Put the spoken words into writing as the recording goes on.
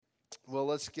Well,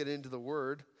 let's get into the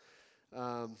Word.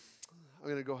 I'm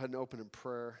going to go ahead and open in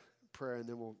prayer, and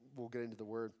then we'll get into the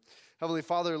Word. Heavenly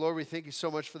Father, Lord, we thank you so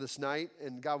much for this night,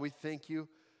 and God, we thank you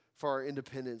for our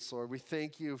independence, Lord. We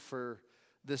thank you for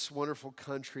this wonderful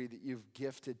country that you've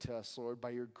gifted to us, Lord,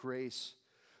 by your grace.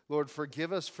 Lord,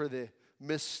 forgive us for the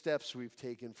missteps we've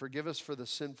taken. Forgive us for the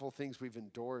sinful things we've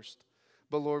endorsed.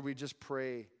 But Lord, we just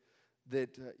pray that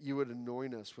you would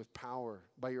anoint us with power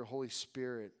by your Holy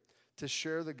Spirit to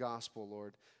share the gospel,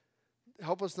 Lord.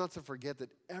 Help us not to forget that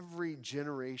every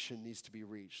generation needs to be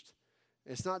reached.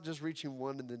 It's not just reaching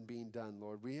one and then being done,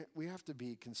 Lord. We have to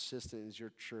be consistent as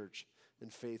your church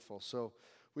and faithful. So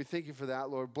we thank you for that,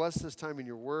 Lord. Bless this time in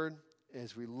your word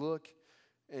as we look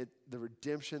at the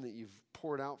redemption that you've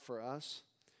poured out for us.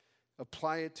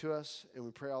 Apply it to us, and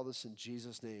we pray all this in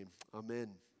Jesus' name. Amen.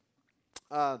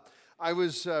 I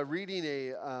was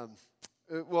reading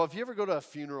well, if you ever go to a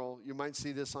funeral, you might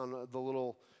see this on the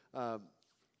little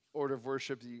order of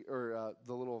worship or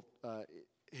the little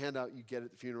handout you get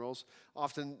at the funerals.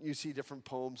 Often you see different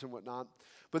poems and whatnot.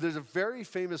 But there's a very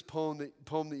famous poem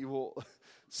that you will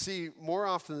see more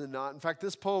often than not. In fact,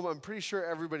 this poem I'm pretty sure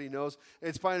everybody knows.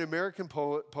 It's by an American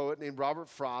poet named Robert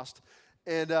Frost.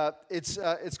 And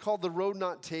it's called The Road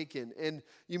Not Taken. And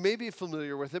you may be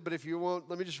familiar with it, but if you won't,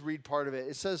 let me just read part of it.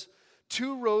 It says,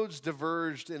 "Two roads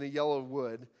diverged in a yellow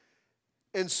wood,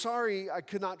 and sorry I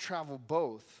could not travel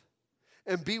both.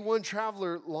 And be one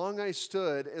traveler long I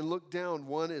stood, and looked down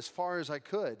one as far as I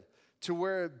could, to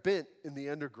where it bent in the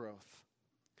undergrowth.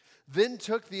 Then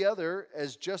took the other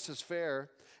as just as fair,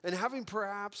 and having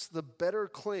perhaps the better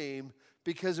claim,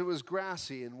 because it was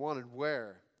grassy and wanted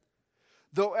wear.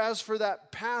 Though as for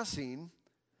that passing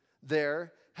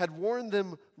there, had warned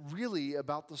them really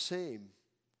about the same.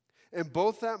 And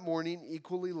both that morning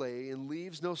equally lay, and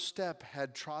leaves no step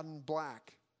had trodden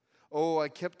black. Oh, I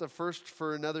kept the first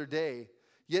for another day,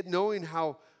 yet knowing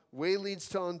how way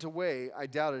leads unto way, I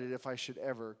doubted if I should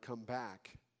ever come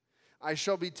back. I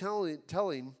shall be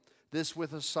telling this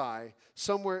with a sigh,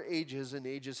 somewhere ages and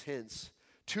ages hence.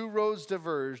 Two roads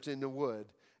diverged in the wood,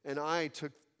 and I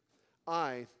took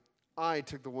the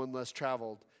one less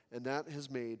traveled, and that has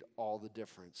made all the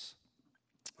difference."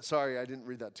 Sorry, I didn't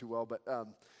read that too well, but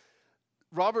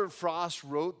Robert Frost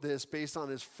wrote this based on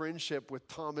his friendship with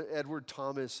Edward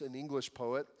Thomas, an English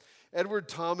poet. Edward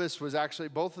Thomas was actually,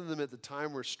 both of them at the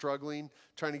time were struggling,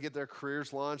 trying to get their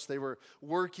careers launched. They were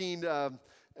working, it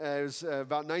was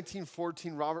about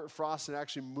 1914, Robert Frost had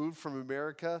actually moved from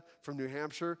America, from New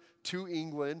Hampshire, to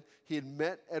England. He had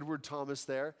met Edward Thomas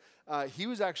there. He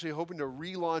was actually hoping to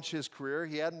relaunch his career.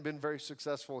 He hadn't been very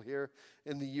successful here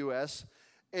in the U.S.,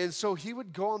 and so he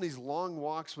would go on these long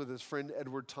walks with his friend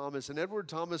Edward Thomas. And Edward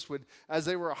Thomas would, as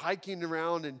they were hiking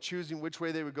around and choosing which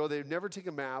way they would go, they would never take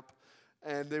a map.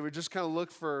 And they would just kind of look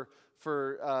for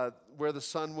where the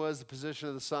sun was, the position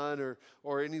of the sun,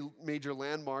 or any major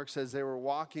landmarks as they were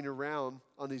walking around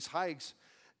on these hikes.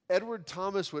 Edward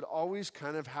Thomas would always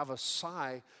kind of have a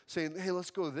sigh saying, "Hey,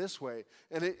 let's go this way."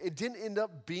 And it didn't end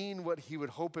up being what he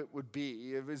would hope it would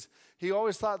be. He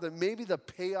always thought that maybe the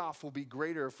payoff will be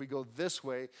greater if we go this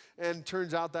way. And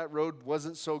turns out that road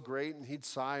wasn't so great, and he'd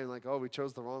sigh and like, "Oh, we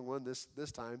chose the wrong one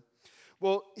this time."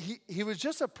 Well, he was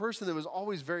just a person that was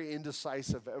always very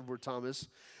indecisive, Edward Thomas.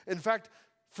 In fact,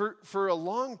 for a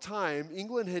long time,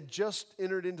 England had just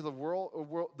entered into the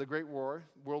Great War,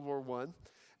 World War I.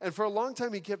 And for a long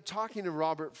time, he kept talking to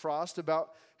Robert Frost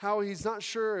about how he's not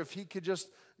sure if he could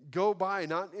just go by,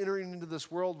 not entering into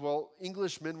this world while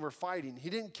Englishmen were fighting.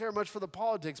 He didn't care much for the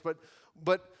politics, but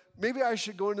maybe I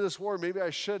should go into this war, maybe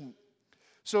I shouldn't.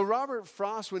 So Robert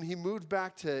Frost, when he moved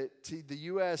back to the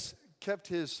U.S., kept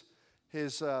his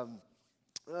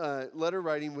letter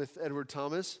writing with Edward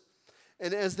Thomas.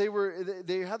 And as they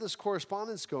had this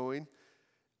correspondence going,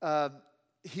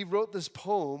 he wrote this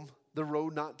poem, The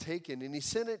Road Not Taken, and he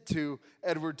sent it to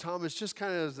Edward Thomas just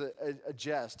kind of as a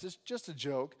jest, just a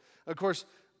joke. Of course,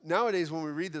 nowadays when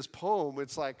we read this poem,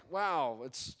 it's like, wow,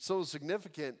 it's so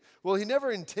significant. Well, he never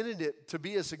intended it to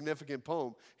be a significant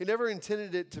poem. He never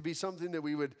intended it to be something that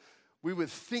we would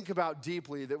think about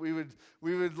deeply, that we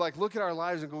would like look at our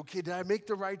lives and go, okay, did I make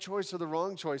the right choice or the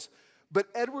wrong choice? But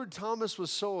Edward Thomas was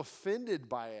so offended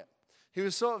by it. He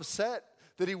was so upset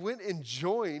that he went and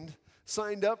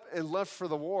signed up and left for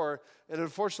the war. And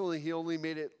unfortunately, he only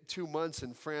made it 2 months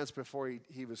in France before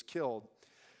he was killed.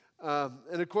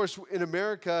 And of course, in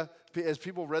America, as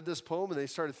people read this poem and they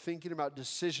started thinking about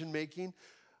decision making,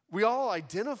 we all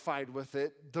identified with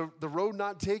it, the road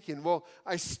not taken. Well,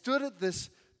 I stood at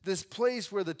this place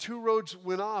where the two roads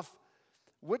went off.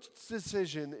 Which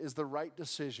decision is the right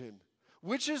decision?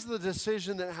 Which is the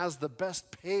decision that has the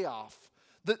best payoff,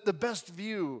 the best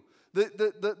view,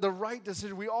 the right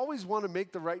decision. We always want to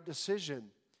make the right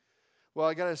decision. Well,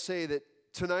 I got to say that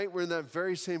tonight we're in that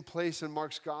very same place in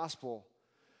Mark's gospel,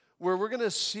 where we're going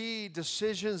to see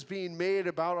decisions being made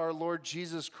about our Lord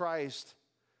Jesus Christ.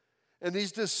 And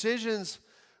these decisions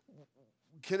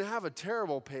can have a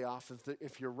terrible payoff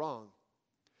if you're wrong.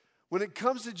 When it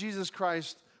comes to Jesus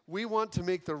Christ, we want to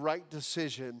make the right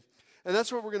decision. And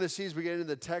that's what we're going to see as we get into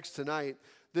the text tonight,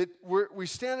 that we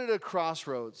stand at a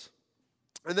crossroads.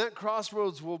 And that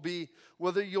crossroads will be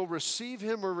whether you'll receive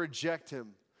him or reject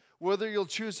him, whether you'll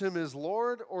choose him as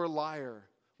Lord or liar,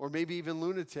 or maybe even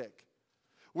lunatic.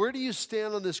 Where do you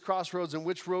stand on this crossroads, and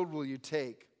which road will you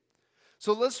take?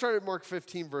 So let's start at Mark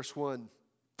 15, verse 1.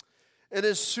 And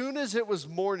as soon as it was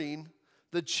morning,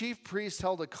 the chief priests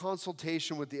held a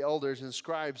consultation with the elders and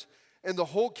scribes and the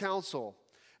whole council.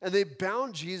 And they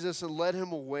bound Jesus and led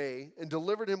him away and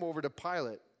delivered him over to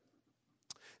Pilate.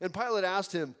 And Pilate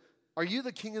asked him, "Are you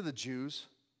the king of the Jews?"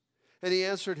 And he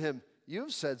answered him, "You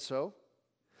have said so."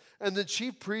 And the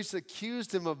chief priests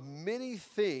accused him of many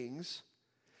things.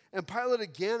 And Pilate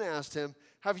again asked him,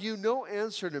 "Have you no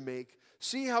answer to make?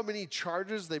 See how many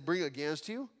charges they bring against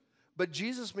you?" But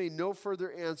Jesus made no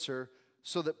further answer,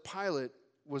 so that Pilate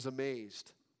was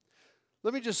amazed.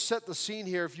 Let me just set the scene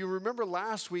here. If you remember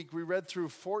last week, we read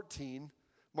through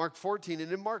Mark 14.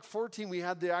 And in Mark 14, we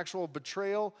had the actual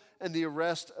betrayal and the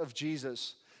arrest of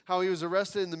Jesus. How he was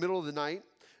arrested in the middle of the night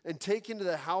and taken to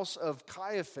the house of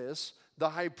Caiaphas, the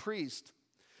high priest.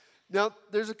 Now,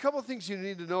 there's a couple of things you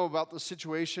need to know about the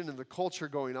situation and the culture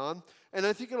going on. And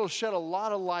I think it'll shed a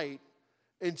lot of light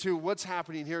into what's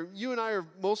happening here. You and I are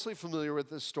mostly familiar with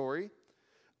this story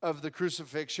of the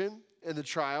crucifixion and the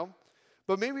trial.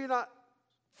 But maybe you're not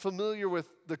familiar with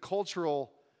the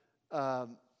cultural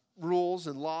rules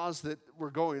and laws that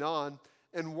were going on,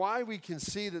 and why we can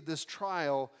see that this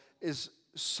trial is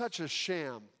such a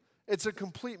sham. It's a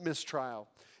complete mistrial.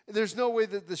 There's no way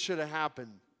that this should have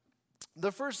happened.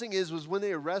 The first thing was when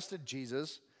they arrested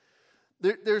Jesus,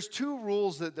 there's two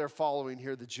rules that they're following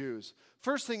here, the Jews.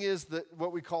 First thing is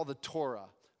what we call the Torah,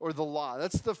 or the law.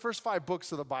 That's the first 5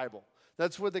 books of the Bible.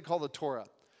 That's what they call the Torah.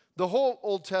 The whole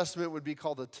Old Testament would be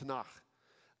called the Tanakh.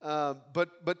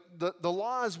 But the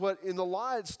law is what, in the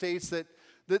law it states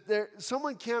that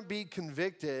someone can't be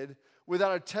convicted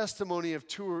without a testimony of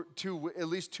at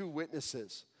least two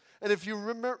witnesses. And if you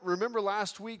remember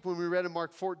last week when we read in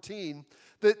Mark 14,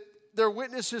 that their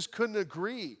witnesses couldn't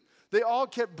agree. They all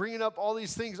kept bringing up all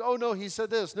these things. Oh, no, he said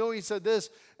this. No, he said this.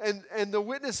 And the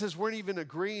witnesses weren't even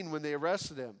agreeing when they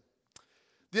arrested him.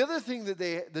 The other thing that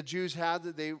the Jews had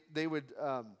that they would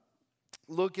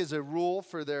look as a rule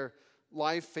for their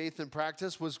life, faith, and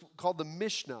practice was called the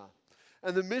Mishnah.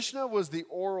 And the Mishnah was the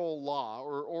oral law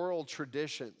or oral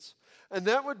traditions. And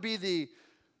that would be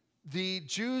the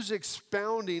Jews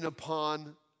expounding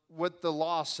upon what the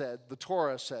law said, the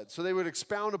Torah said. So they would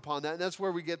expound upon that, and that's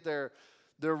where we get their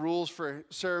rules for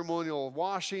ceremonial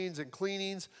washings and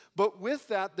cleanings. But with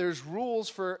that, there's rules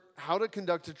for how to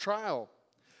conduct a trial.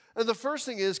 And the first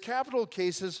thing is capital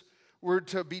cases were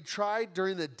to be tried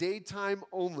during the daytime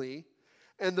only,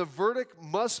 and the verdict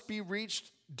must be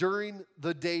reached during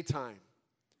the daytime.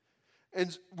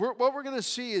 And what we're going to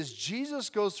see is Jesus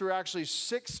goes through actually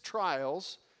 6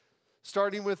 trials,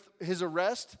 starting with his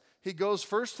arrest. He goes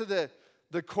first to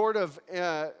the court of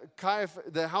Caiaphas,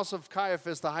 the house of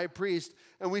Caiaphas, the high priest,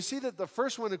 and we see that the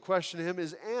first one to question him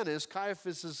is Annas,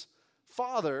 Caiaphas'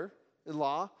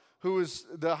 father-in-law, who was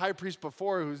the high priest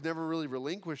before, who's never really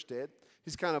relinquished it.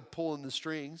 He's kind of pulling the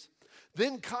strings.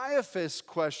 Then Caiaphas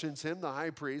questions him, the high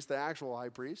priest, the actual high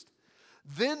priest.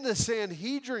 Then the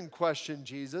Sanhedrin questioned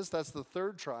Jesus. That's the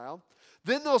third trial.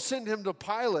 Then they'll send him to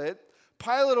Pilate.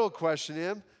 Pilate will question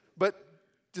him, but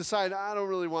decide, I don't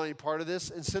really want any part of this,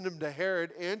 and send him to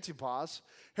Herod Antipas.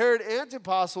 Herod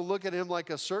Antipas will look at him like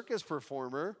a circus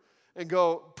performer and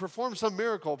go, perform some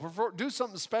miracle, do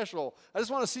something special. I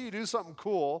just want to see you do something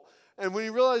cool. And when he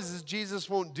realizes Jesus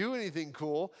won't do anything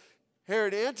cool,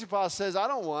 Herod Antipas says, I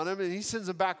don't want him, and he sends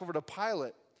him back over to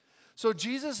Pilate. So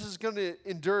Jesus is going to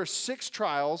endure 6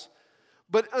 trials,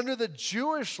 but under the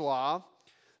Jewish law,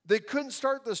 they couldn't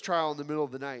start this trial in the middle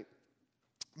of the night.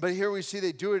 But here we see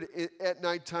they do it at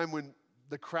nighttime when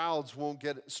the crowds won't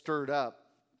get stirred up.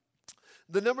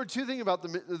 The number 2 thing about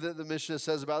the Mishnah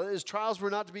says about it is trials were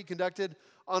not to be conducted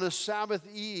on a Sabbath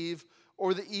eve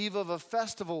or the eve of a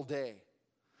festival day.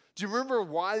 Do you remember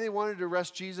why they wanted to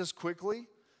arrest Jesus quickly?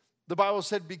 The Bible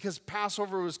said because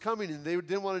Passover was coming and they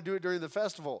didn't want to do it during the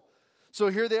festival. So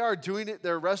here they are doing it.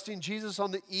 They're arresting Jesus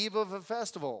on the eve of a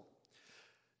festival.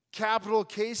 Capital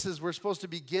cases were supposed to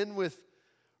begin with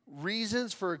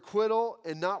reasons for acquittal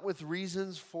and not with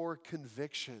reasons for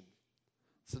conviction.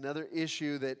 It's another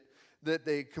issue that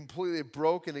they completely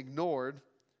broke and ignored.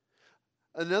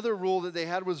 Another rule that they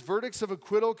had was verdicts of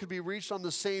acquittal could be reached on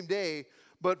the same day,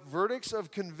 but verdicts of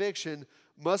conviction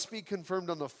must be confirmed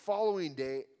on the following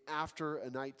day after a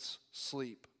night's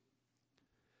sleep.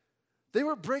 They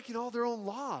were breaking all their own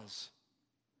laws.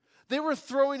 They were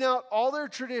throwing out all their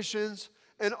traditions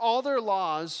and all their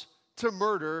laws to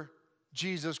murder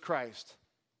Jesus Christ.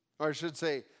 Or I should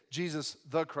say, Jesus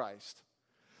the Christ.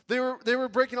 They were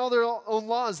breaking all their own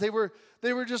laws. They were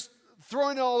just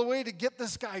throwing it all away to get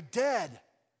this guy dead.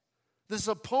 This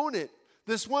opponent,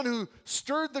 this one who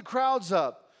stirred the crowds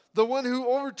up, the one who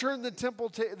overturned the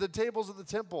tables of the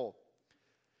temple.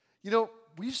 You know,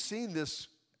 we've seen this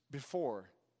before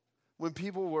when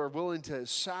people were willing to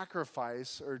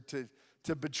sacrifice or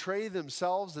to betray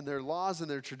themselves and their laws and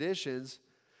their traditions.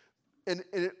 And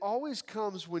it always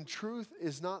comes when truth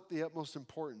is not the utmost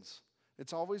importance.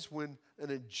 It's always when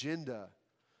an agenda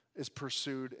is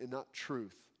pursued and not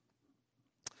truth.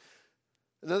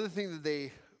 Another thing that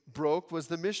they broke was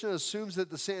the Mishnah assumes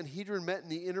that the Sanhedrin met in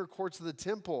the inner courts of the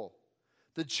temple,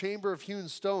 the chamber of hewn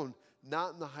stone,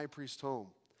 not in the high priest's home.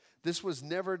 This was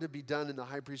never to be done in the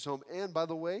high priest's home. And by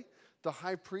the way, the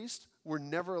high priests were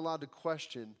never allowed to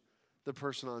question the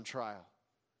person on trial.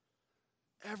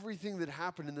 Everything that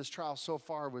happened in this trial so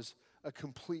far was a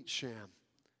complete sham.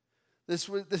 This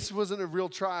wasn't a real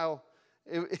trial.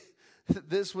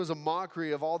 This was a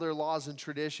mockery of all their laws and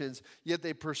traditions, yet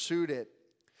they pursued it.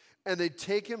 And they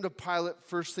take him to Pilate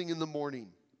first thing in the morning.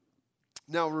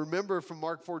 Now remember from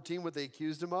Mark 14 what they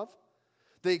accused him of?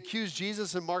 They accused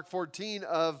Jesus in Mark 14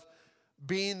 of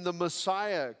being the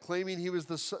Messiah, claiming he was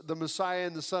the Messiah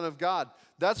and the Son of God.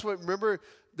 That's what, remember,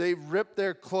 they ripped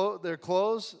their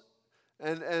clothes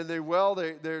and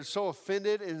they're so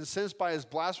offended and incensed by his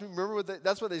blasphemy. Remember,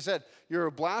 that's what they said. You're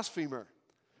a blasphemer.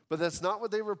 But that's not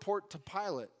what they report to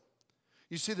Pilate.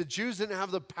 You see, the Jews didn't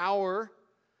have the power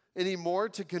anymore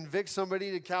to convict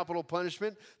somebody to capital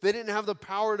punishment. They didn't have the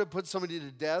power to put somebody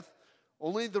to death.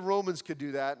 Only the Romans could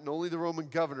do that, and only the Roman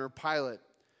governor, Pilate.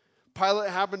 Pilate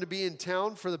happened to be in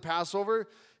town for the Passover.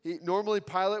 Normally,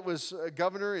 Pilate was a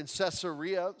governor in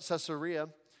Caesarea,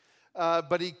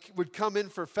 but he would come in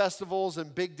for festivals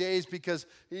and big days because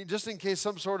just in case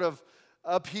some sort of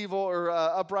upheaval or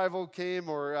uprising came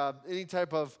or any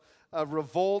type of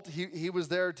revolt, he was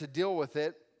there to deal with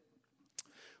it.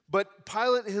 But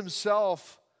Pilate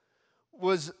himself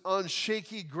was on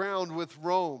shaky ground with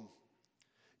Rome.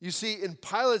 You see, in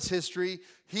Pilate's history,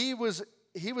 he was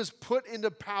put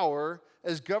into power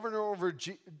as governor over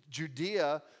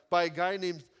Judea by a guy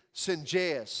named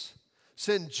Sanjaius.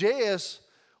 Sanjaius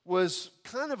was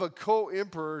kind of a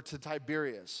co-emperor to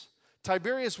Tiberius.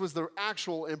 Tiberius was the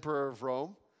actual emperor of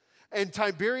Rome. And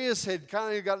Tiberius had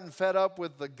kind of gotten fed up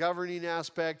with the governing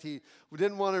aspect. He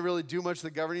didn't want to really do much of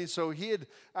the governing, so he had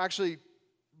actually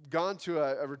gone to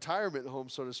a retirement home,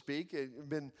 so to speak, and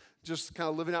been just kind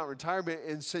of living out in retirement,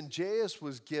 and Sanjaius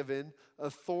was given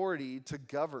authority to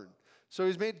govern. So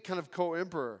he's made kind of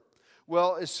co-emperor.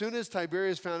 Well, as soon as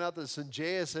Tiberius found out that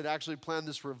Sanjaius had actually planned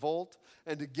this revolt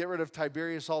and to get rid of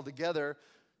Tiberius altogether,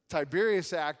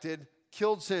 Tiberius acted,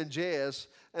 killed Sanjaius,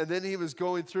 and then he was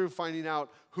going through finding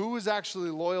out who was actually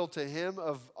loyal to him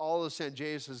of all of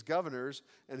Sanjaius' governors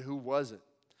and who wasn't.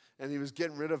 And he was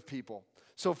getting rid of people.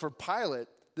 So for Pilate,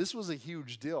 this was a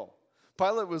huge deal.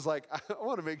 Pilate was like, I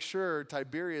want to make sure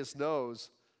Tiberius knows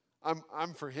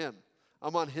I'm for him.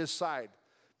 I'm on his side.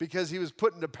 Because he was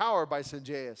put into power by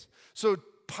Sanjaius. So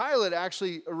Pilate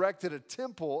actually erected a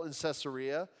temple in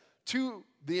Caesarea to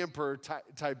the emperor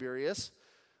Tiberius,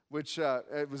 which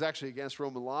it was actually against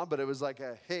Roman law, but it was like,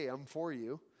 hey, I'm for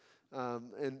you.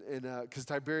 Because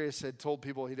Tiberius had told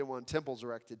people he didn't want temples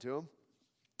erected to him.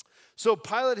 So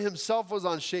Pilate himself was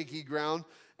on shaky ground.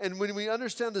 And when we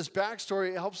understand this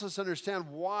backstory, it helps us understand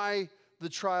why the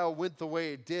trial went the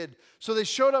way it did. So they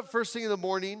showed up first thing in the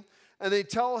morning, and they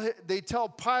tell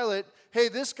Pilate, hey,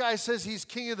 this guy says he's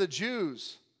king of the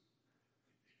Jews.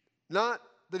 Not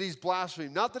that he's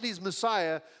blaspheming, not that he's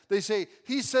Messiah. They say,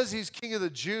 he says he's king of the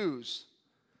Jews.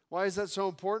 Why is that so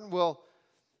important? Well,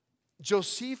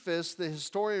 Josephus, the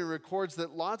historian, records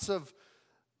that lots of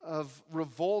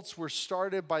revolts were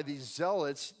started by these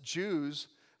zealots, Jews,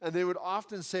 and they would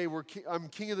often say, I'm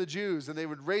king of the Jews. And they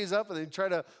would raise up and they'd try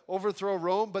to overthrow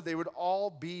Rome, but they would all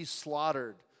be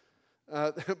slaughtered.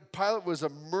 Pilate was a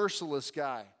merciless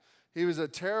guy. He was a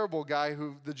terrible guy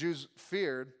who the Jews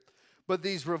feared. But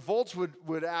these revolts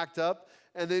would act up,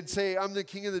 and they'd say, I'm the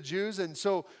king of the Jews. And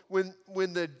so when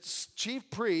the chief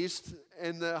priest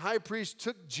and the high priest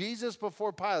took Jesus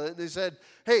before Pilate, and they said,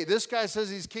 hey, this guy says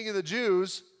he's king of the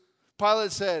Jews.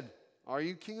 Pilate said, are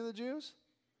you king of the Jews?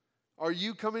 Are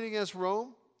you coming against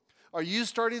Rome? Are you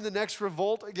starting the next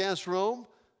revolt against Rome?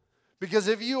 Because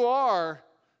if you are,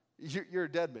 you're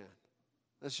a dead man.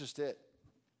 That's just it.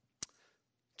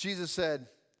 Jesus said,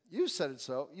 you've said it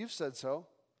so. You've said so.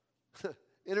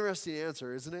 Interesting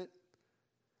answer, isn't it?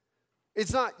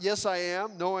 It's not, yes, I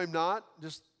am. No, I'm not.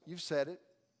 Just, you've said it.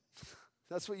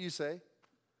 That's what you say.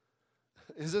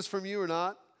 Is this from you or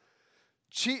not?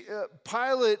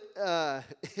 Pilate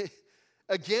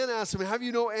again asked him, have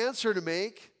you no answer to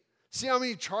make? See how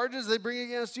many charges they bring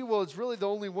against you? Well, it's really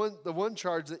the one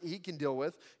charge that he can deal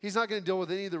with. He's not going to deal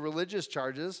with any of the religious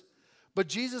charges. But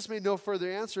Jesus made no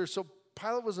further answer, so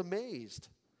Pilate was amazed.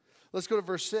 Let's go to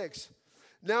verse 6.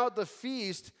 Now at the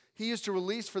feast, he used to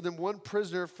release for them one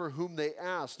prisoner for whom they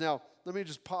asked. Now, let me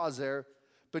just pause there.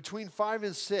 Between 5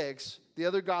 and 6, the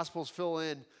other Gospels fill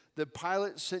in that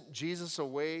Pilate sent Jesus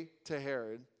away to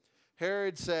Herod.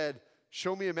 Herod said,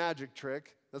 show me a magic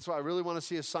trick. That's why I really want to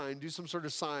see a sign. Do some sort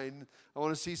of sign. I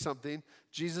want to see something.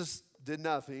 Jesus did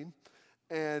nothing.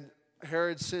 And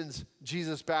Herod sends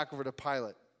Jesus back over to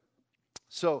Pilate.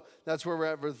 So that's where we're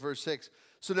at with verse 6.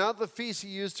 So now at the feast, he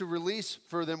used to release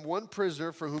for them one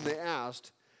prisoner for whom they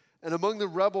asked. And among the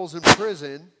rebels in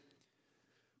prison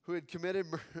who had committed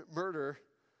murder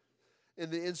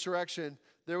in the insurrection,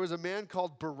 there was a man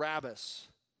called Barabbas.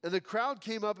 And the crowd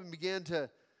came up and began to...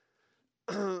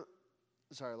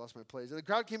 Sorry, I lost my place. And the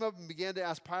crowd came up and began to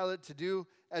ask Pilate to do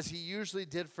as he usually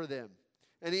did for them.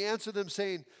 And he answered them,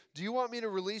 saying, do you want me to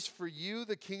release for you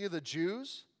the king of the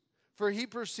Jews? For he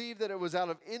perceived that it was out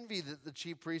of envy that the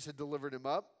chief priests had delivered him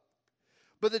up.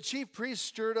 But the chief priests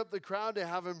stirred up the crowd to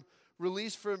have him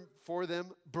release for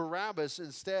them Barabbas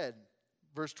instead.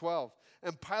 Verse 12.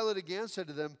 And Pilate again said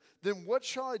to them, then what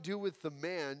shall I do with the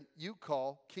man you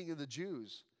call king of the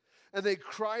Jews? And they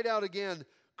cried out again,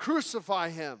 crucify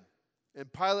him.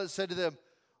 And Pilate said to them,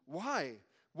 why?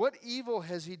 What evil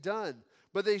has he done?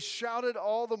 But they shouted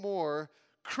all the more,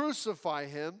 crucify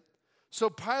him. So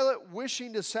Pilate,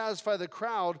 wishing to satisfy the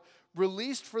crowd,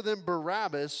 released for them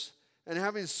Barabbas, and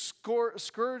having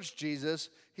scourged Jesus,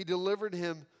 he delivered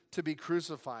him to be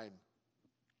crucified.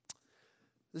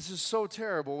 This is so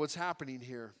terrible what's happening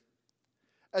here.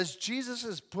 As Jesus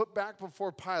is put back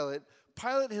before Pilate,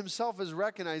 Pilate himself is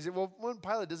recognizing, well,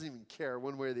 Pilate doesn't even care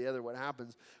one way or the other what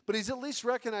happens, but he's at least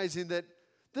recognizing that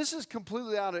this is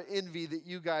completely out of envy that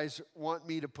you guys want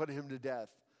me to put him to death.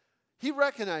 He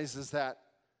recognizes that.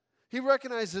 He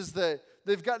recognizes that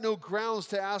they've got no grounds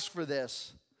to ask for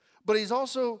this, but he's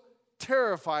also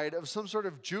terrified of some sort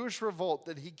of Jewish revolt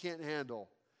that he can't handle.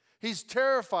 He's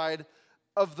terrified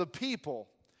of the people.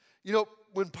 You know,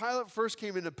 when Pilate first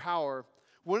came into power,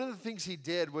 one of the things he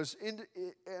did was,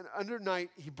 under night,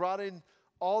 he brought in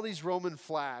all these Roman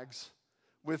flags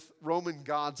with Roman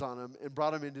gods on them and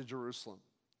brought them into Jerusalem.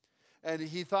 And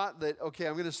he thought that, okay,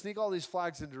 I'm going to sneak all these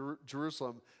flags into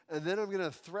Jerusalem, and then I'm going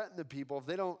to threaten the people.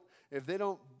 If they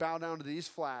don't bow down to these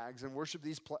flags and worship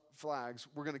these flags,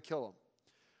 we're going to kill them.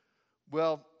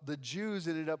 Well, the Jews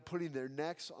ended up putting their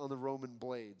necks on the Roman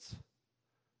blades.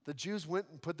 The Jews went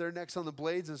and put their necks on the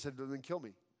blades and said, then kill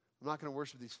me. I'm not going to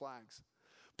worship these flags.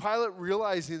 Pilate,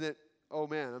 realizing that, oh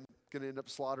man, I'm going to end up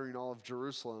slaughtering all of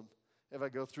Jerusalem if I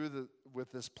go through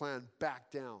with this plan,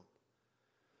 backed down.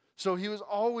 So he was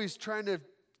always trying to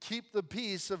keep the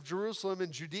peace of Jerusalem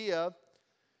and Judea,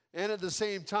 and at the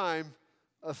same time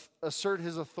assert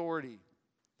his authority.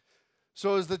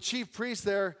 So as the chief priests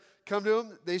there come to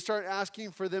him, they start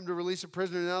asking for them to release a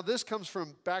prisoner. Now this comes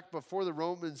from back before the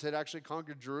Romans had actually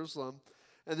conquered Jerusalem,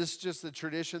 and this is just the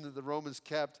tradition that the Romans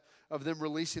kept of them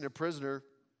releasing a prisoner.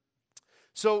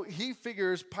 So Pilate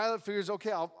figures,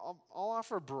 okay, I'll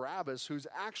offer Barabbas, who's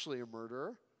actually a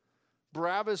murderer.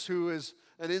 Barabbas, who is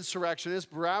an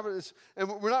insurrectionist. Barabbas, and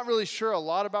we're not really sure a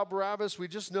lot about Barabbas. We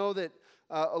just know that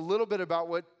a little bit about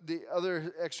what the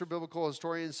other extra-biblical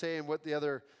historians say and what the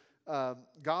other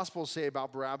Gospels say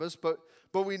about Barabbas. But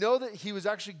we know that he was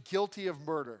actually guilty of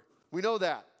murder. We know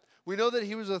that. We know that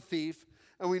he was a thief,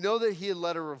 and we know that he had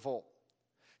led a revolt.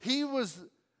 He was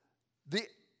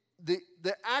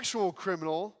the actual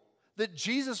criminal that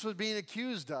Jesus was being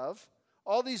accused of.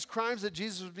 All these crimes that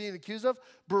Jesus was being accused of,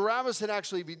 Barabbas had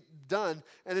actually been done.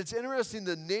 And it's interesting,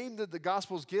 the name that the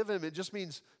Gospels give him, it just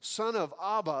means son of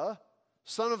Abba,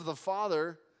 son of the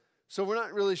Father. So we're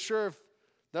not really sure if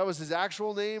that was his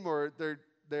actual name or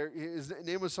his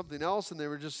name was something else, and they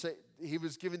were just saying he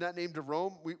was giving that name to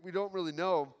Rome. We don't really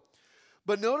know.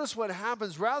 But notice what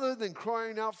happens. Rather than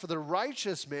crying out for the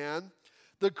righteous man,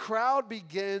 the crowd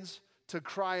begins to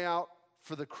cry out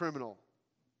for the criminal.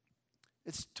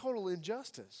 It's total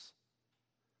injustice.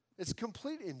 It's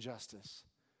complete injustice.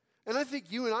 And I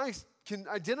think you and I can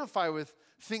identify with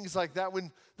things like that.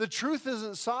 When the truth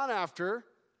isn't sought after,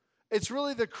 it's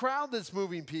really the crowd that's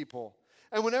moving people.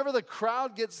 And whenever the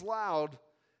crowd gets loud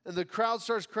and the crowd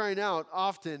starts crying out,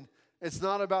 often it's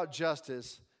not about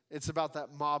justice. It's about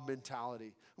that mob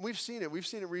mentality. And we've seen it. We've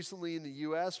seen it recently in the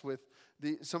U.S. with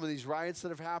some of these riots that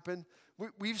have happened.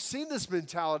 We've seen this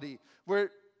mentality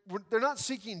where they're not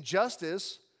seeking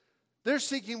justice. They're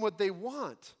seeking what they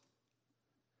want.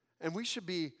 And we should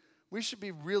be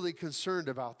really concerned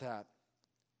about that.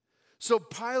 So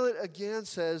Pilate again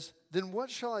says, then what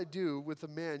shall I do with the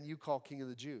man you call King of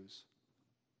the Jews?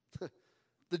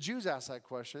 The Jews asked that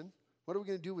question. What are we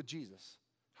going to do with Jesus?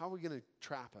 How are we going to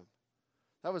trap him?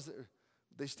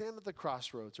 They stand at the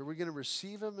crossroads. Are we going to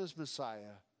receive him as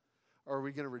Messiah, or are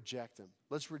we going to reject him?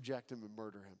 Let's reject him and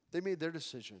murder him. They made their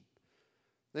decision.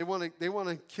 They want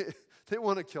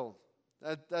to kill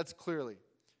him. That's clearly.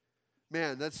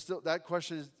 Man, that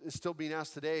question is still being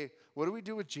asked today. What do we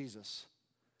do with Jesus?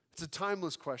 It's a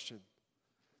timeless question.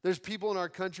 There's people in our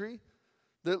country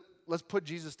that let's put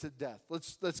Jesus to death.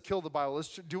 Let's kill the Bible.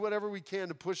 Let's do whatever we can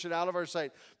to push it out of our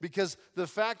sight. Because the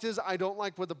fact is, I don't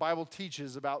like what the Bible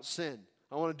teaches about sin.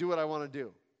 I want to do what I want to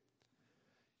do.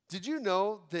 Did you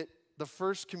know that the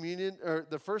first communion, or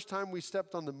the first time we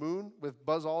stepped on the moon with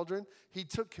Buzz Aldrin, he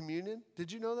took communion?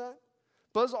 Did you know that?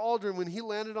 Buzz Aldrin, when he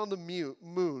landed on the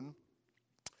moon,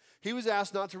 he was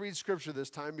asked not to read scripture this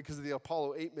time because of the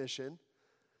Apollo 8 mission.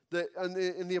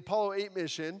 In the Apollo 8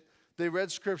 mission, they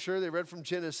read scripture, they read from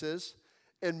Genesis,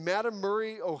 and Madam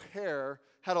Murray O'Hair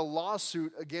had a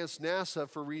lawsuit against NASA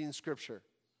for reading scripture.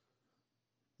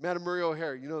 Madam Murray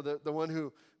O'Hair, you know, the one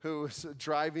who was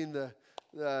driving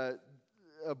the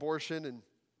abortion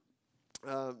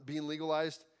and being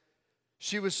legalized.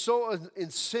 She was so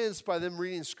incensed by them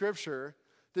reading scripture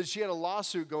that she had a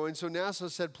lawsuit going, so NASA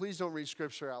said, please don't read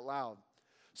scripture out loud.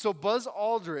 So Buzz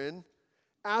Aldrin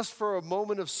asked for a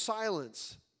moment of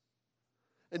silence.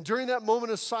 And during that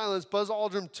moment of silence, Buzz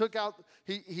Aldrin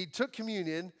he took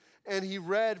communion, and he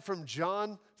read from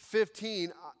John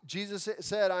 15. Jesus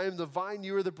said, I am the vine,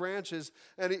 you are the branches.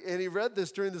 And he read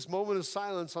this during this moment of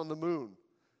silence on the moon.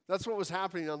 That's what was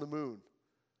happening on the moon.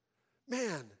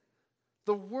 Man,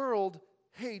 the world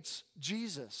hates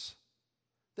Jesus.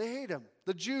 They hate him.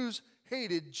 The Jews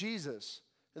hated Jesus,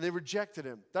 and they rejected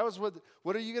him. That was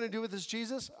what are you going to do with this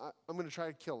Jesus? I'm going to try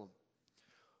to kill him.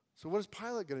 So what is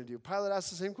Pilate going to do? Pilate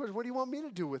asks the same question. What do you want me to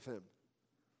do with him?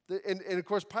 And of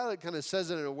course, Pilate kind of says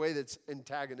it in a way that's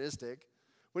antagonistic.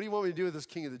 What do you want me to do with this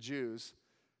king of the Jews?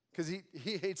 Because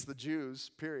he hates the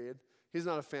Jews, period. He's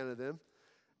not a fan of them.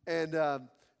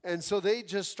 And so they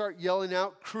just start yelling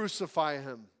out, crucify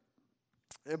him.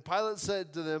 And Pilate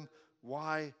said to them,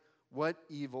 why? What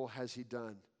evil has he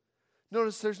done?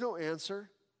 Notice there's no answer.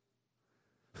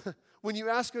 When you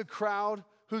ask a crowd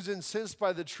who's incensed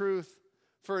by the truth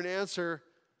for an answer,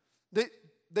 they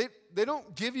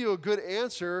don't give you a good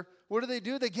answer. What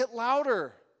do? They get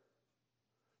louder.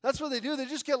 That's what they do. They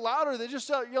just get louder. They just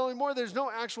start yelling more. There's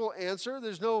no actual answer.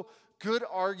 There's no good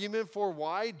argument for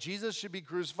why Jesus should be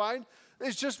crucified.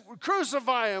 It's just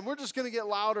crucify him. We're just going to get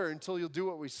louder until you'll do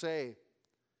what we say.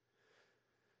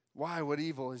 Why? What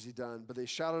evil has he done? But they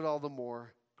shouted all the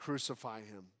more, crucify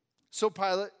him. So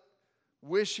Pilate,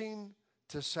 wishing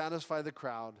to satisfy the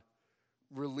crowd,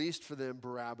 released for them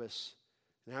Barabbas.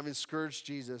 And having scourged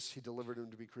Jesus, he delivered him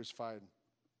to be crucified.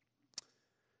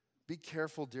 Be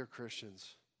careful, dear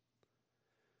Christians,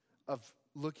 of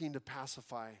looking to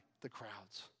pacify the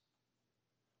crowds.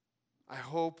 I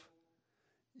hope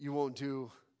you won't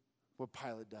do what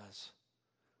Pilate does.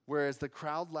 Whereas the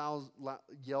crowd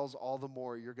yells all the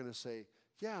more, you're going to say,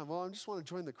 yeah, well, I just want to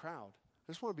join the crowd.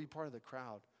 I just want to be part of the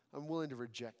crowd. I'm willing to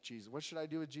reject Jesus. What should I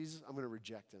do with Jesus? I'm going to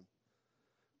reject him.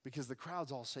 Because the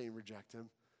crowd's all saying reject him.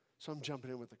 So I'm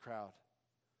jumping in with the crowd.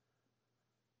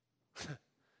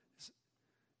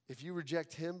 If you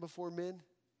reject him before men,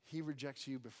 he rejects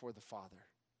you before the Father.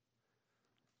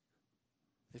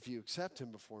 If you accept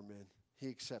him before men, he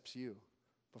accepts you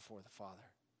before the Father.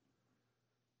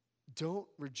 Don't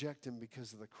reject him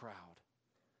because of the crowd.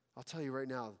 I'll tell you right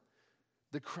now,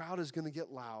 the crowd is going to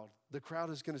get loud. The crowd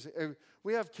is going to say,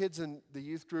 we have kids in the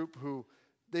youth group who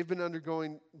they've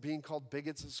been being called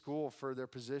bigots at school for their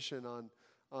position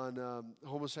on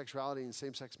homosexuality and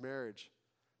same-sex marriage.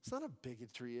 It's not a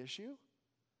bigotry issue.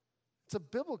 It's a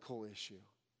biblical issue.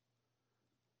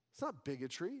 It's not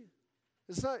bigotry.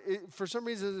 For some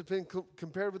reason, it's been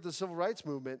compared with the civil rights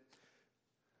movement.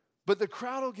 But the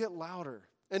crowd will get louder.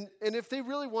 And if they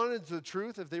really wanted the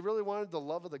truth, if they really wanted the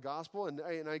love of the gospel,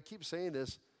 and I keep saying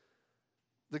this,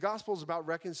 The gospel is about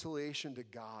reconciliation to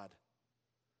God.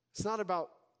 It's not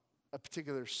about a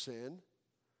particular sin.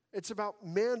 It's about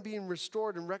man being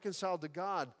restored and reconciled to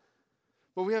God.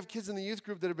 But we have kids in the youth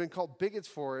group that have been called bigots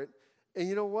for it. And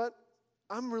you know what?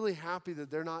 I'm really happy that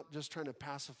they're not just trying to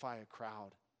pacify a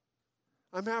crowd.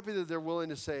 I'm happy that they're willing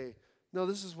to say, no,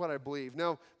 this is what I believe.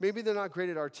 Now, maybe they're not great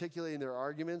at articulating their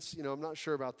arguments. I'm not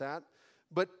sure about that.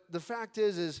 But the fact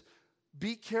is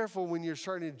be careful when you're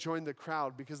starting to join the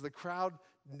crowd, because the crowd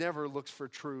never looks for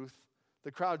truth.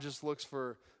 The crowd just looks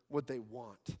for what they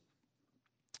want.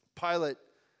 Pilate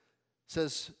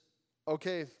says,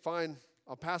 okay, fine,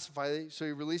 I'll pacify you. So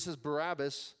he releases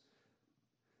Barabbas.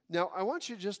 Now, I want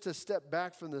you just to step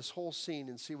back from this whole scene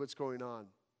and see what's going on.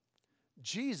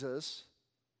 Jesus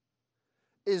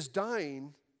is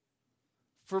dying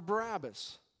for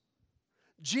Barabbas.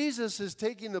 Jesus is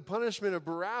taking the punishment of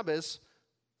Barabbas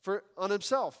on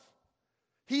himself.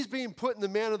 He's being put in the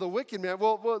man of the wicked man.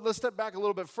 Well, let's step back a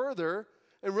little bit further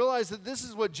and realize that this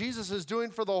is what Jesus is doing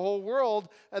for the whole world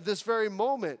at this very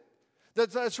moment.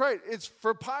 That's right. It's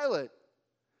for Pilate.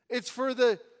 It's for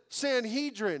the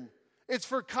Sanhedrin. It's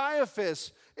for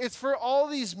Caiaphas. It's for all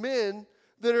these men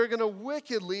that are going to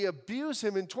wickedly abuse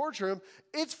him and torture him.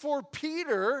 It's for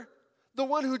Peter, the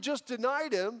one who just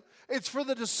denied him. It's for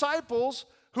the disciples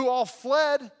who all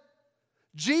fled.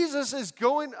 Jesus is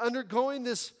undergoing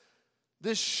this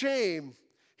shame.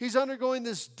 He's undergoing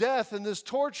this death and this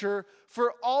torture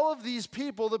for all of these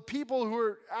people, the people who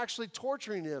are actually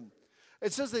torturing him.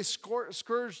 It says they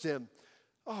scourged him.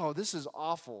 Oh, this is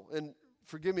awful. And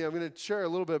forgive me, I'm going to share a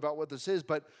little bit about what this is,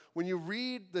 but when you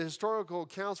read the historical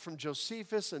accounts from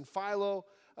Josephus and Philo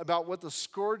about what the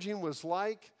scourging was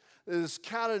like, this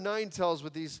cat o' nine tails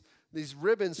with these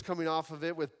ribbons coming off of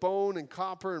it with bone and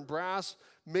copper and brass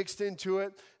mixed into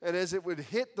it, and as it would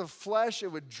hit the flesh,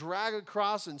 it would drag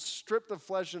across and strip the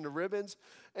flesh into ribbons.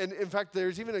 And in fact,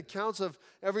 there's even accounts of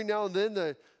every now and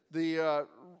then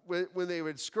when they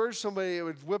would scourge somebody, it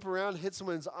would whip around, hit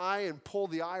someone's eye, and pull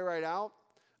the eye right out.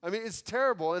 I mean, it's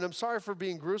terrible, and I'm sorry for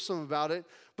being gruesome about it,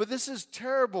 but this is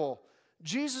terrible.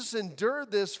 Jesus endured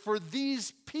this for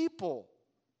these people.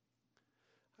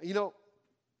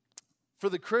 For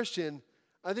the Christian,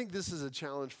 I think this is a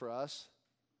challenge for us,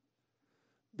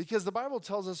 because the Bible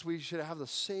tells us we should have the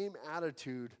same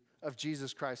attitude of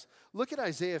Jesus Christ. Look at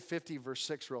Isaiah 50, verse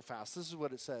 6 real fast. This is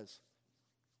what it says.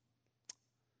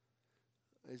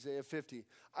 Isaiah 50.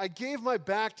 I gave my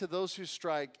back to those who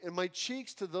strike, and my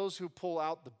cheeks to those who pull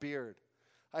out the beard.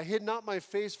 I hid not my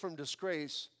face from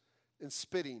disgrace and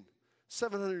spitting.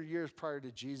 700 years prior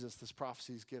to Jesus, this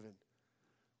prophecy is given.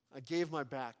 I gave my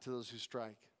back to those who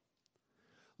strike.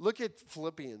 Look at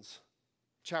Philippians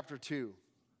chapter 2,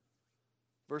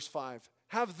 verse 5.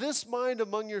 Have this mind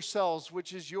among yourselves,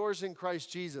 which is yours in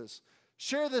Christ Jesus.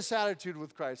 Share this attitude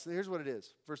with Christ. And here's what it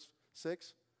is. Verse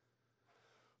 6.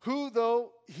 Who,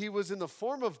 though he was in the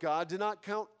form of God, did not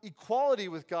count equality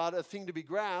with God a thing to be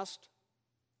grasped,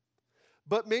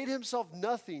 but made himself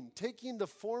nothing, taking the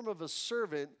form of a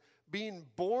servant, being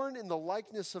born in the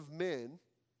likeness of men,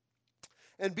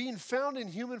 and being found in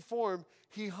human form,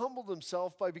 he humbled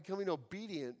himself by becoming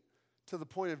obedient to the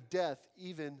point of death,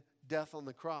 even death on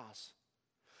the cross.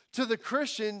 To the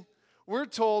Christian, we're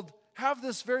told, have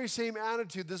this very same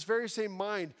attitude, this very same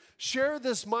mind. Share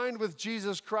this mind with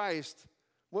Jesus Christ.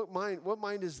 What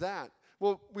mind is that?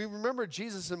 Well, we remember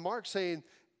Jesus in Mark saying,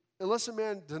 unless a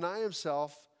man deny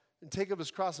himself and take up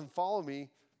his cross and follow me,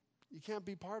 you can't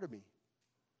be part of me.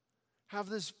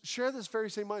 Share this very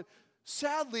same mind.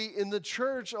 Sadly, in the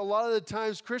church, a lot of the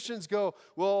times Christians go,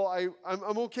 well,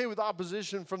 I'm okay with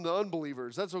opposition from the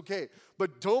unbelievers. That's okay.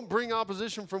 But don't bring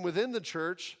opposition from within the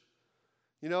church.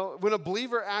 When a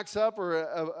believer acts up or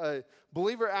a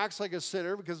believer acts like a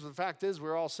sinner, because the fact is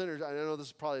we're all sinners. I know this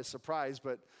is probably a surprise,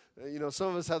 but some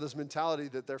of us have this mentality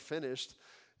that they're finished,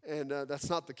 and that's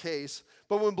not the case.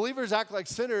 But when believers act like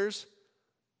sinners,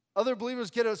 other believers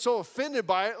get so offended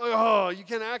by it, like, oh, you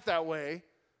can't act that way.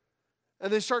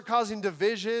 And they start causing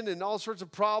division and all sorts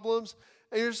of problems.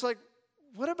 And you're just like,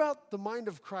 what about the mind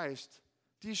of Christ?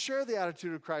 Do you share the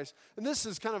attitude of Christ? And this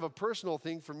is kind of a personal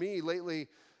thing for me lately.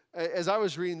 As I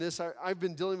was reading this, I've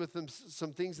been dealing with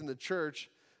some things in the church.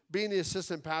 Being the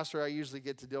assistant pastor, I usually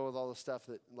get to deal with all the stuff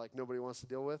that nobody wants to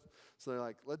deal with. So they're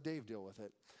like, let Dave deal with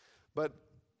it. But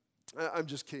I'm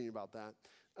just kidding about that.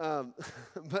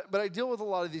 But I deal with a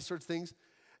lot of these sorts of things.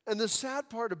 And the sad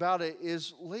part about it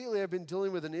is lately I've been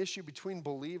dealing with an issue between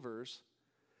believers.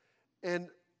 And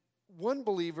one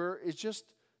believer is just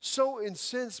so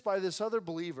incensed by this other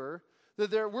believer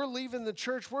that we're leaving the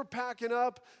church, we're packing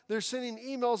up, they're sending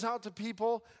emails out to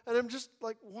people, and I'm just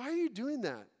like, why are you doing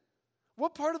that?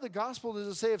 What part of the gospel does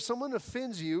it say if someone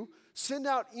offends you, send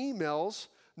out emails,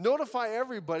 notify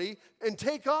everybody, and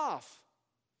take off?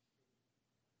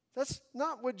 That's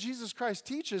not what Jesus Christ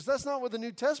teaches. That's not what the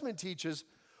New Testament teaches.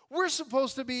 We're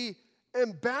supposed to be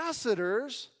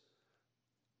ambassadors,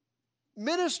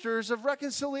 ministers of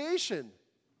reconciliation.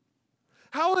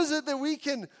 How is it that we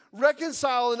can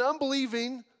reconcile an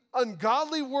unbelieving,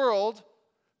 ungodly world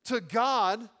to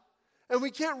God, and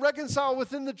we can't reconcile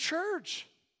within the church?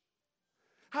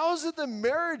 How is it that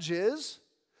marriages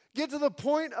get to the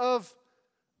point of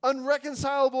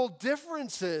unreconcilable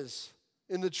differences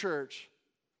in the church?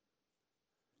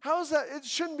 How is that? It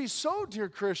shouldn't be so, dear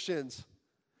Christians.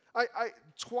 I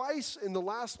twice in the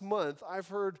last month, I've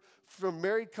heard from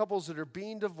married couples that are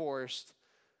being divorced,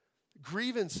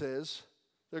 grievances,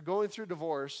 they're going through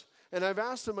divorce, and I've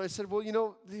asked them, I said, well,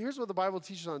 here's what the Bible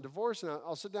teaches on divorce, and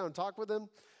I'll sit down and talk with them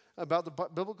about the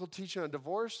biblical teaching on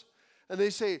divorce, and they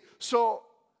say,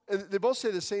 and they both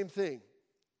say the same thing.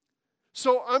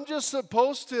 So I'm just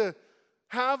supposed to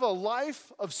have a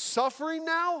life of suffering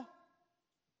now?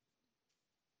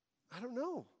 I don't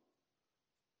know.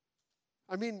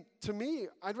 I mean, to me,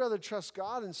 I'd rather trust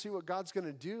God and see what God's going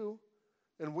to do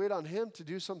and wait on Him to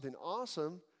do something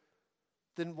awesome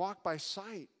than walk by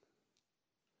sight.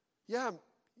 Yeah,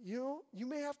 you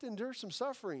may have to endure some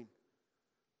suffering,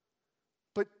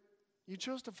 but you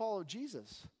chose to follow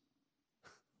Jesus.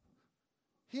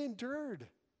 He endured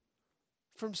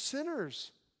from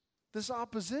sinners this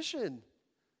opposition.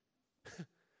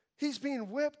 He's being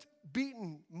whipped,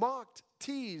 beaten, mocked,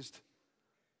 teased,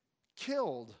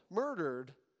 killed,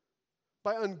 murdered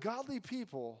by ungodly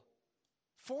people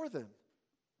for them.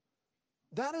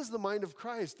 That is the mind of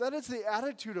Christ. That is the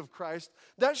attitude of Christ.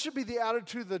 That should be the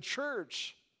attitude of the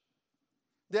church.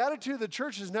 The attitude of the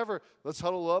church is never, let's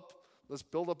huddle up, let's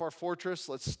build up our fortress,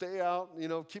 let's stay out,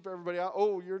 keep everybody out.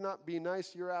 Oh, you're not being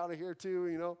nice, you're out of here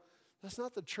too, That's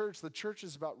not the church. The church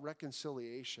is about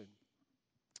reconciliation.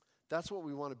 That's what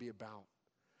we want to be about.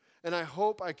 And I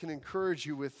hope I can encourage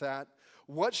you with that.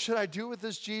 What should I do with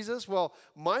this Jesus? Well,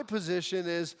 my position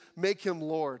is make Him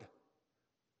Lord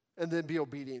and then be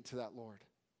obedient to that Lord.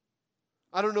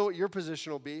 I don't know what your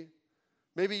position will be.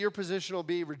 Maybe your position will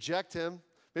be reject Him.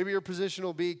 Maybe your position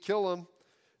will be kill Him.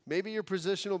 Maybe your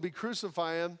position will be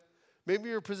crucify Him. Maybe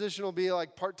your position will be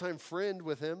like part-time friend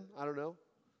with Him. I don't know.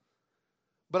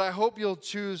 But I hope you'll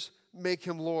choose make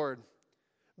Him Lord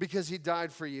because He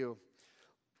died for you.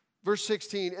 Verse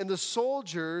 16, and the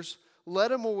soldiers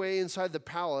led Him away inside the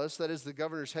palace, that is the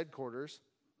governor's headquarters,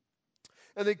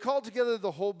 and they called together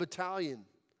the whole battalion,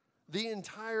 the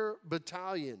entire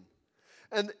battalion.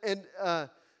 And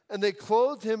they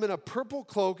clothed Him in a purple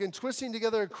cloak, and twisting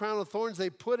together a crown of thorns, they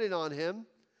put it on Him.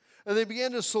 And they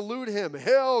began to salute Him,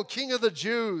 Hail, King of the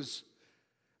Jews!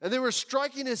 And they were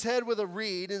striking His head with a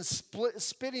reed and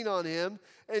spitting on Him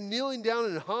and kneeling down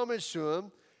in homage to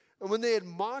Him. And when they had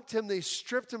mocked Him, they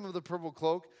stripped Him of the purple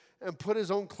cloak and put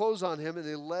His own clothes on Him, and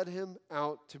they led Him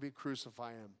out to be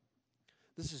crucify Him.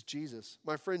 This is Jesus.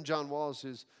 My friend John Wallace,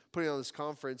 who's putting on this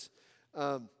conference,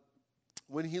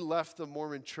 when he left the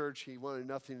Mormon church, he wanted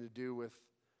nothing to do with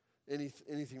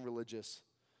anything religious.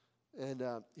 And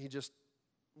he just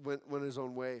went his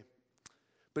own way.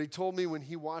 But he told me when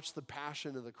he watched The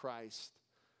Passion of the Christ,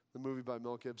 the movie by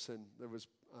Mel Gibson,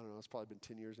 it's probably been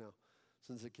 10 years now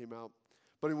since it came out.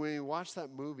 But when he watched that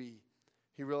movie,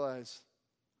 he realized,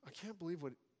 I can't believe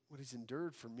what He's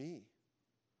endured for me.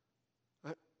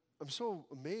 I'm so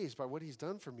amazed by what He's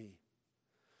done for me.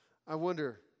 I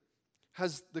wonder,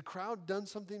 has the crowd done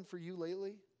something for you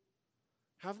lately?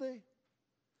 Have they?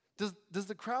 Does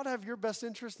the crowd have your best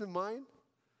interest in mind?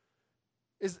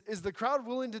 Is the crowd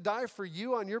willing to die for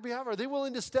you on your behalf? Are they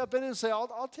willing to step in and say,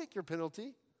 I'll take your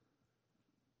penalty?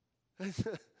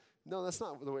 No, that's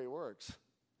not the way it works.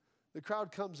 The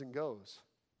crowd comes and goes.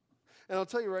 And I'll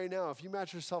tell you right now, if you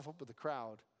match yourself up with the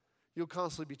crowd, you'll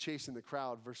constantly be chasing the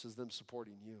crowd versus them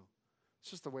supporting you.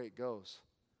 It's just the way it goes.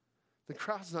 The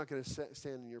crowd's not going to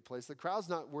stand in your place. The crowd's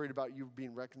not worried about you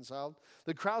being reconciled.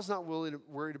 The crowd's not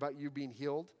worried about you being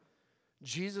healed.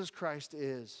 Jesus Christ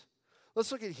is.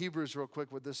 Let's look at Hebrews real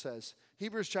quick, what this says.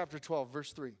 Hebrews chapter 12,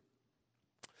 verse 3.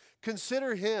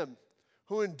 Consider Him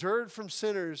who endured from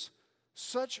sinners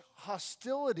such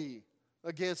hostility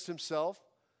against Himself,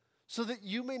 so that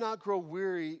you may not grow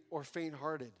weary or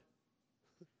faint-hearted.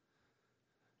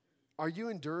 Are you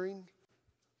enduring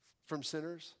from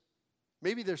sinners?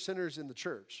 Maybe they're sinners in the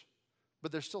church,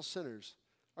 but they're still sinners.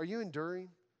 Are you enduring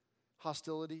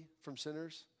hostility from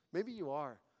sinners? Maybe you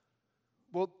are.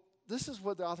 Well, this is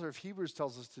what the author of Hebrews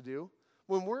tells us to do.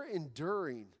 When we're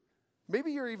enduring,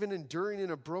 maybe you're even enduring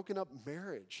in a broken up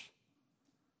marriage.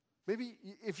 Maybe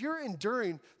if you're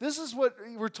enduring, this is what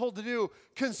we're told to do.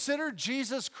 Consider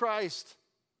Jesus Christ.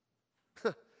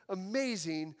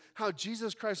 Amazing how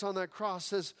Jesus Christ on that cross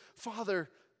says, Father,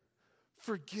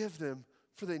 forgive them,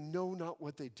 for they know not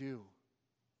what they do.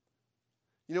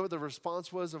 You know what the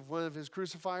response was of one of his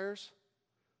crucifiers?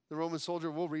 The Roman soldier,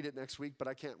 we'll read it next week, but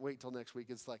I can't wait till next week.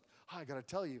 It's like, I got to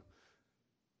tell you,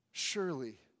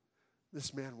 surely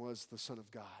this man was the Son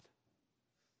of God.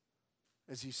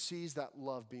 As he sees that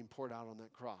love being poured out on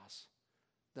that cross,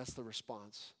 that's the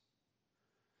response.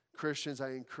 Christians,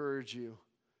 I encourage you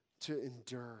to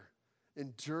endure.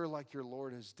 Endure like your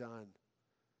Lord has done.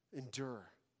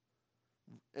 Endure.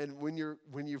 And when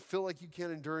you feel like you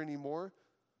can't endure anymore,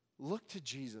 look to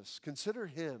Jesus. Consider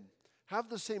him. Have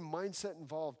the same mindset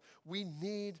involved. We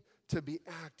need to be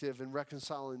active in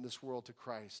reconciling this world to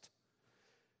Christ.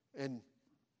 And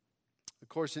of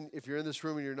course, if you're in this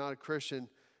room and you're not a Christian,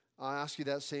 I'll ask you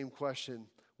that same question.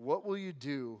 What will you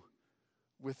do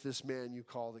with this man you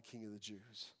call the King of the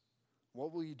Jews?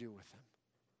 What will you do with him?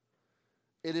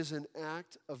 It is an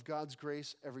act of God's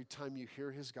grace every time you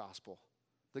hear his gospel.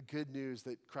 The good news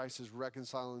that Christ is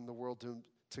reconciling the world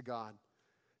to God.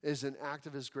 It is an act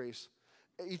of his grace.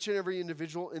 Each and every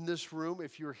individual in this room,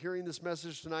 if you're hearing this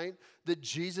message tonight, that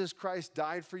Jesus Christ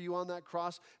died for you on that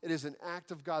cross, it is an act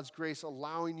of God's grace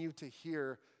allowing you to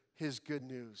hear his good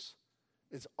news.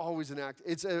 It's always an act.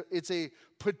 It's a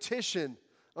petition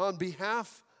on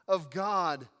behalf of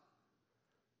God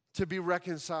to be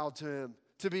reconciled to him,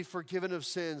 to be forgiven of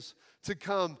sins, to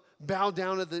come bow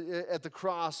down at the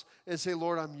cross and say,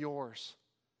 Lord, I'm yours.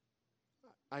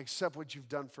 I accept what you've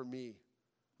done for me.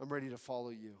 I'm ready to follow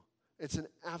you. It's an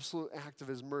absolute act of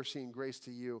his mercy and grace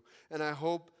to you. And I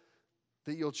hope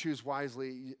that you'll choose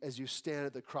wisely as you stand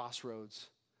at the crossroads.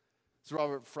 As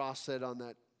Robert Frost said on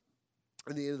the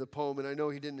end of the poem, and I know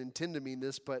he didn't intend to mean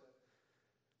this, but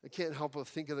I can't help but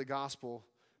think of the gospel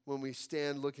when we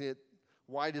stand looking at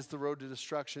wide is the road to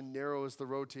destruction, narrow is the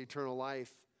road to eternal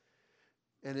life.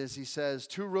 And as he says,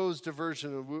 2 roads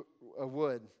diverging a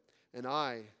wood, and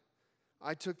I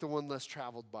took the one less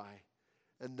traveled by,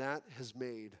 and that has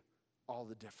made all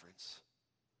the difference.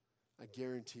 I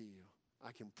guarantee you,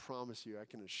 I can promise you, I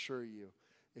can assure you,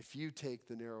 if you take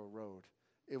the narrow road,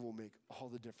 it will make all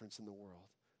the difference in the world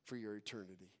for your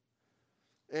eternity.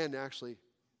 And actually,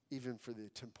 even for the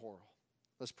temporal.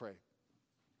 Let's pray.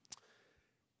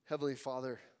 Heavenly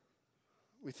Father,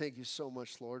 we thank you so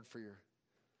much, Lord, for your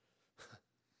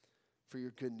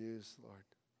good news, Lord.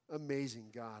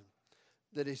 Amazing God,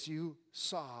 that as you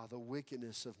saw the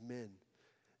wickedness of men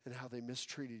and how they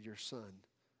mistreated your Son,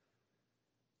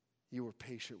 you were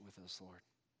patient with us, Lord.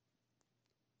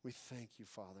 We thank you,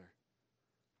 Father,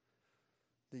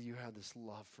 that you had this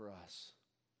love for us.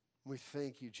 We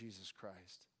thank you, Jesus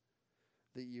Christ,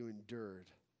 that you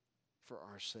endured for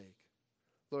our sake.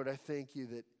 Lord, I thank you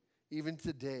that even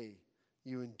today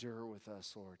you endure with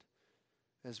us, Lord,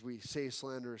 as we say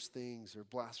slanderous things or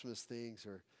blasphemous things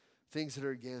or things that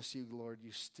are against you, Lord,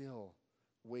 you still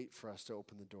wait for us to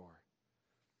open the door.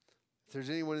 If there's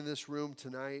anyone in this room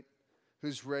tonight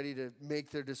who's ready to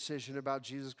make their decision about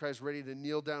Jesus Christ, ready to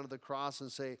kneel down to the cross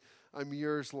and say, I'm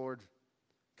yours, Lord,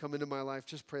 come into my life,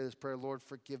 just pray this prayer. Lord,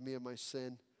 forgive me of my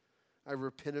sin. I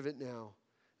repent of it now,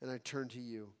 and I turn to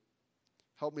you.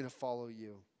 Help me to follow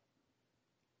you.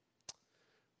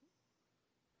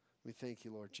 We thank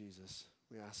you, Lord Jesus.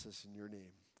 We ask this in your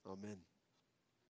name. Amen.